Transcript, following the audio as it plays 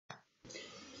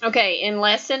Okay, in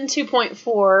lesson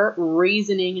 2.4,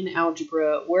 reasoning in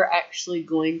algebra, we're actually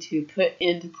going to put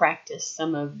into practice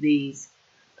some of these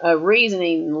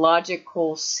reasoning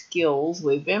logical skills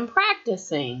we've been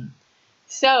practicing.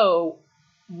 So,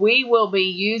 we will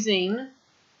be using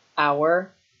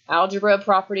our algebra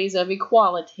properties of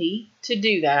equality to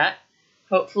do that.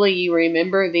 Hopefully you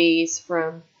remember these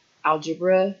from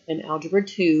algebra and algebra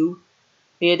 2,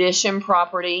 the addition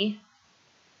property.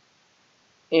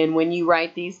 And when you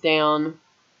write these down,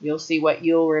 you'll see what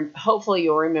hopefully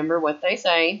you'll remember what they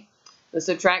say. The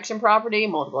subtraction property,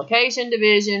 multiplication,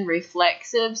 division,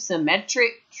 reflexive,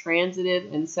 symmetric,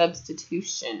 transitive, and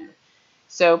substitution.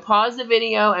 So pause the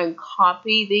video and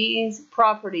copy these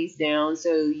properties down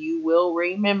so you will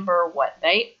remember what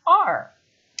they are.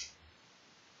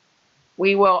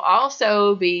 We will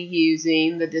also be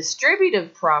using the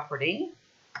distributive property.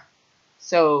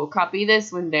 So copy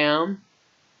this one down.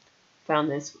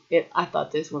 Found this, I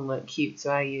thought this one looked cute,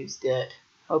 so I used it.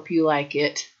 Hope you like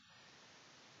it.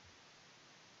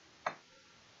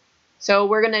 So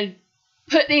we're going to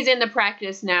put these into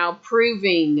practice now,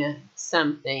 proving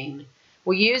something.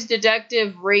 We use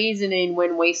deductive reasoning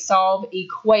when we solve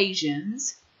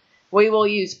equations. We will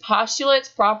use postulates,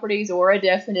 properties, or a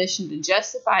definition to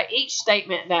justify each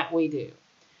statement that we do.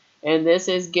 And this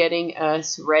is getting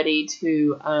us ready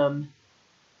to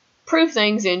prove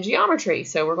things in geometry.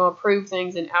 So we're going to prove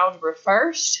things in algebra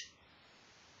first.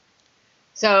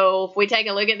 So if we take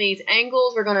a look at these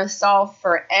angles, we're going to solve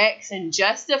for x and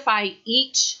justify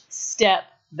each step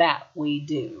that we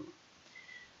do.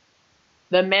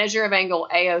 The measure of angle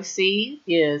AOC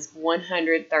is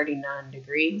 139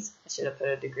 degrees. I should have put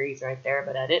a degrees right there,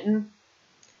 but I didn't.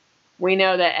 We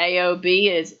know that AOB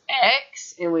is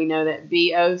x, and we know that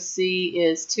BOC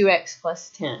is 2x plus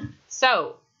 10.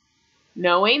 So,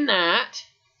 knowing that,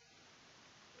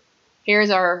 here's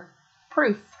our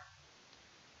proof.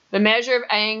 The measure of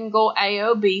angle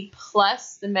AOB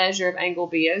plus the measure of angle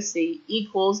BOC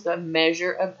equals the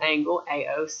measure of angle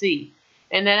AOC.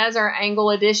 And that is our angle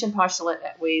addition postulate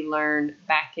that we learned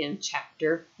back in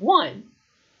chapter 1.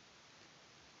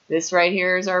 This right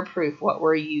here is our proof, what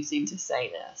we're using to say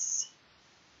this.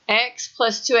 X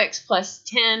plus 2x plus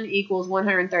 10 equals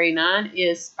 139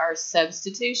 is our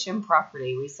substitution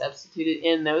property. We substituted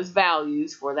in those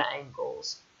values for the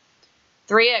angles.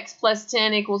 3x plus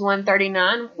 10 equals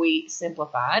 139. We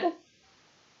simplified.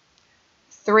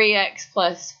 3x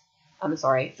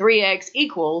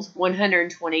equals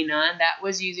 129. That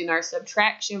was using our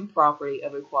subtraction property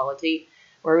of equality,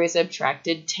 where we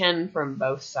subtracted 10 from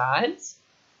both sides.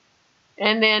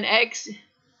 And then x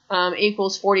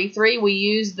equals 43. We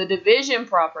used the division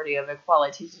property of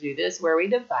equality to do this, where we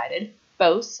divided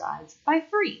both sides by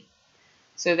 3.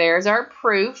 So there's our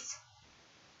proof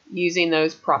using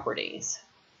those properties.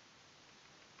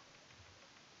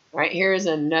 All right, here's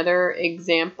another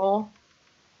example.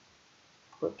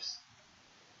 Whoops.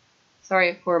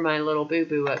 Sorry for my little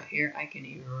boo-boo up here. I can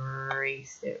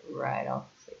erase it right off.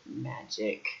 Like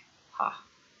magic. Ha.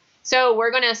 So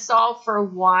we're going to solve for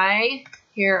y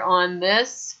here on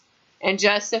this and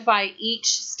justify each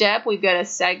step. We've got a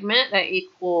segment that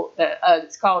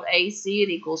it's called AC. It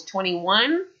equals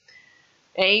 21.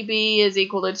 AB is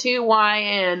equal to 2y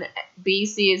and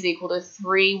BC is equal to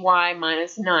 3y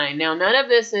minus 9. Now, none of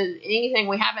this is anything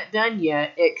we haven't done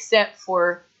yet except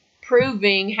for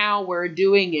proving how we're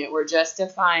doing it. We're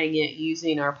justifying it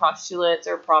using our postulates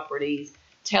or properties,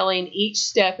 telling each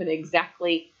step and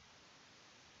exactly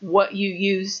what you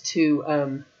use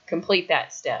to complete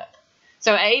that step.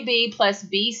 So AB plus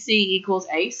BC equals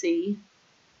AC.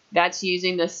 That's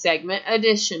using the segment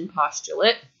addition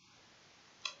postulate.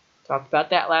 Talked about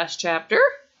that last chapter.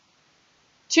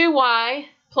 2y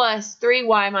plus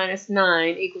 3y minus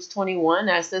 9 equals 21.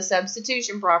 That's the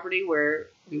substitution property where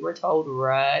we were told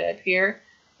right up here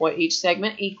what each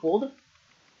segment equaled.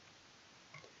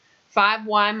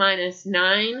 5y minus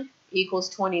 9 equals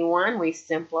 21. We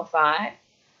simplified.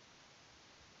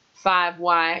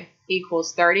 5y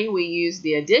equals 30. We used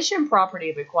the addition property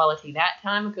of equality that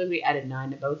time because we added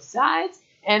 9 to both sides.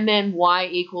 And then y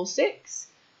equals 6.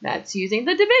 That's using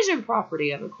the division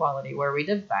property of equality where we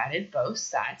divided both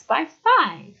sides by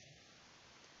 5.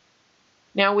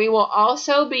 Now we will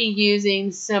also be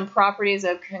using some properties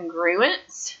of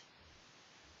congruence.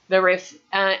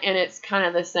 And it's kind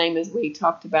of the same as we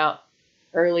talked about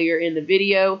earlier in the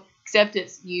video, except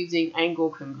it's using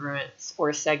angle congruence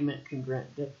or segment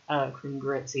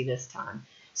congruency this time.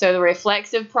 So the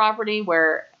reflexive property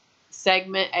where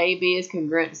segment AB is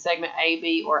congruent to segment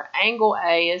AB, or angle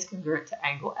A is congruent to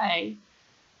angle A.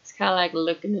 It's kind of like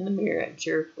looking in the mirror at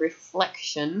your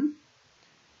reflection.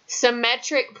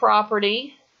 Symmetric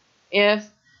property If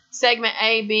segment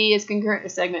AB is concurrent to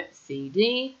segment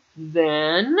CD,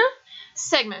 then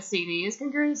segment CD is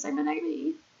concurrent to segment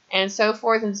AB. And so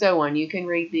forth and so on. You can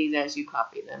read these as you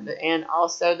copy them. And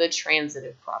also the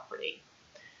transitive property.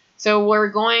 So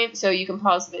you can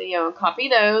pause the video and copy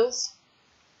those.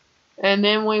 And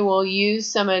then we will use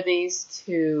some of these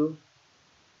to,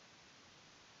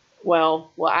 we'll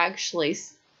actually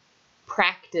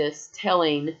practice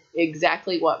telling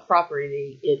exactly what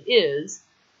property it is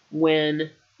when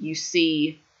you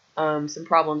see some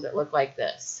problems that look like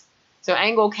this. So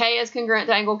angle K is congruent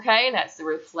to angle K. That's the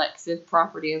reflexive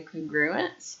property of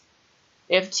congruence.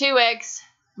 If 2x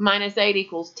minus 8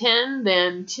 equals 10,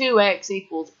 then 2x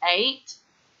equals 8.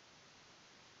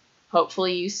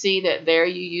 Hopefully you see that there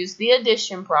you use the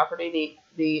addition property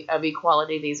of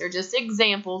equality. These are just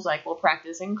examples like we'll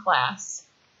practice in class.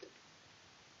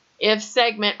 If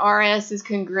segment RS is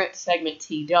congruent to segment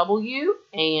TW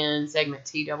and segment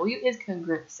TW is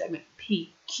congruent to segment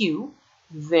PQ,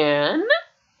 then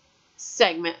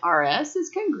segment RS is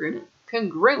congruent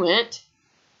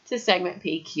to segment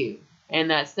PQ. And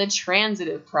that's the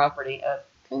transitive property of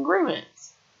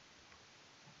congruence.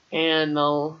 And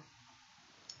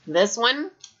this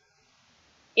one,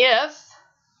 if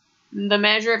the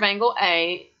measure of angle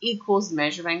A equals the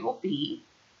measure of angle B,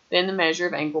 then the measure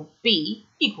of angle B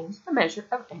equals the measure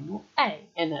of angle A.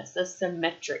 And that's the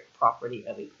symmetric property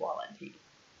of equality.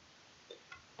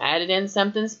 Added in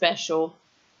something special.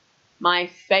 My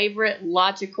favorite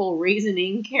logical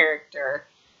reasoning character,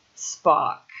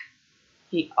 Spock.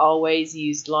 He always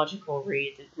used logical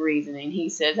reasoning. He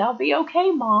says, "I'll be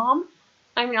okay, Mom.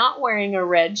 I'm not wearing a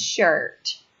red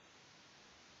shirt."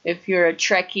 If you're a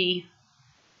Trekkie,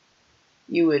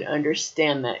 you would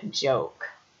understand that joke.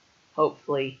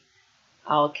 Hopefully,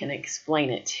 I can explain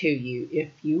it to you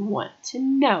if you want to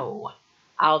know.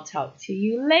 I'll talk to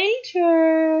you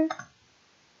later.